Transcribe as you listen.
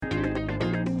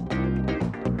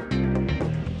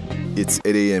It's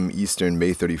 8 a.m. Eastern,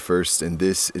 May 31st, and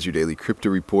this is your daily crypto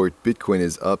report. Bitcoin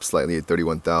is up slightly at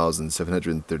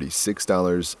 $31,736,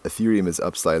 Ethereum is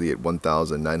up slightly at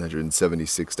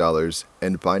 $1,976,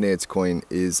 and Binance Coin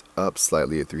is up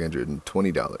slightly at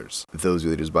 $320. Those are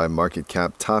leaders by market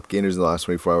cap. Top gainers in the last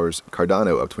 24 hours,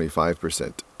 Cardano up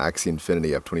 25%, Axie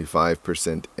Infinity up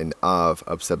 25%, and Aave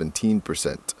up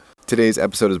 17%. Today's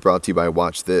episode is brought to you by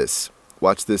Watch This.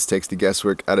 Watch This takes the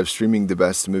guesswork out of streaming the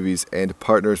best movies and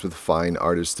partners with fine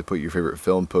artists to put your favorite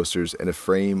film posters in a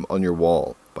frame on your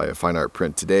wall. Buy a fine art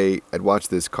print today at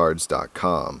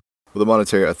watchthiscards.com. Well, the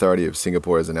Monetary Authority of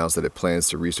Singapore has announced that it plans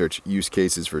to research use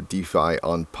cases for DeFi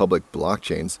on public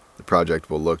blockchains. The project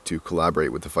will look to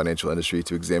collaborate with the financial industry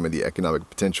to examine the economic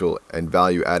potential and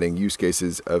value-adding use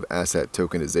cases of asset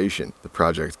tokenization. The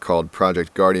project, called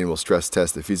Project Guardian, will stress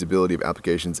test the feasibility of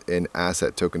applications in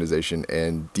asset tokenization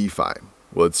and DeFi.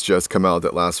 Well, it's just come out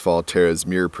that last fall, Terra's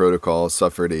Mirror protocol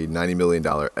suffered a $90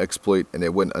 million exploit, and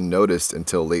it went unnoticed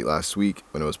until late last week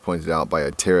when it was pointed out by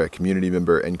a Terra community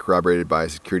member and corroborated by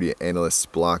security analyst's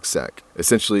BlockSec.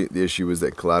 Essentially, the issue was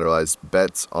that collateralized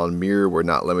bets on Mirror were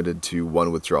not limited to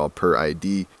one withdrawal per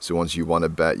ID, so once you won a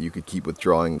bet, you could keep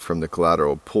withdrawing from the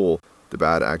collateral pool. The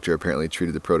bad actor apparently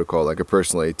treated the protocol like a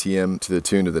personal ATM to the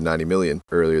tune of the $90 million.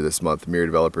 Earlier this month, Mirror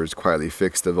developers quietly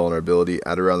fixed the vulnerability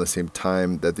at around the same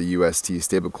time that the UST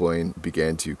stablecoin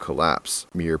began to collapse.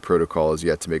 Mirror protocol is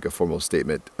yet to make a formal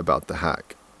statement about the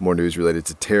hack. More news related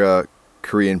to Terra.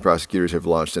 Korean prosecutors have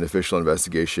launched an official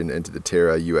investigation into the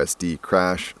Terra USD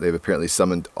crash. They've apparently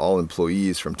summoned all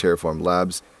employees from Terraform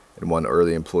Labs, and one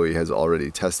early employee has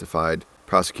already testified.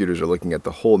 Prosecutors are looking at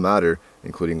the whole matter,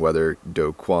 including whether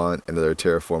Do Kwon and other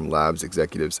Terraform Labs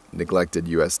executives neglected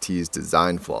UST's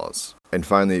design flaws. And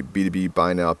finally, B2B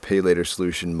buy now, pay later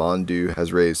solution Mondu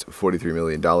has raised $43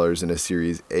 million in a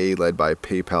Series A led by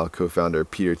PayPal co-founder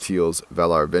Peter Thiel's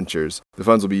Valar Ventures. The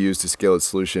funds will be used to scale its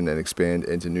solution and expand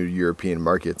into new European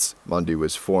markets. Mondu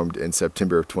was formed in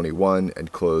September of 2021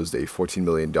 and closed a $14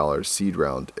 million seed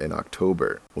round in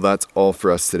October. Well, that's all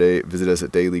for us today. Visit us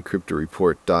at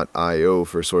dailycryptoreport.io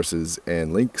for sources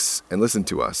and links, and listen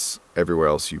to us everywhere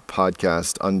else you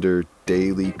podcast under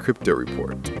Daily Crypto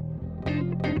Report.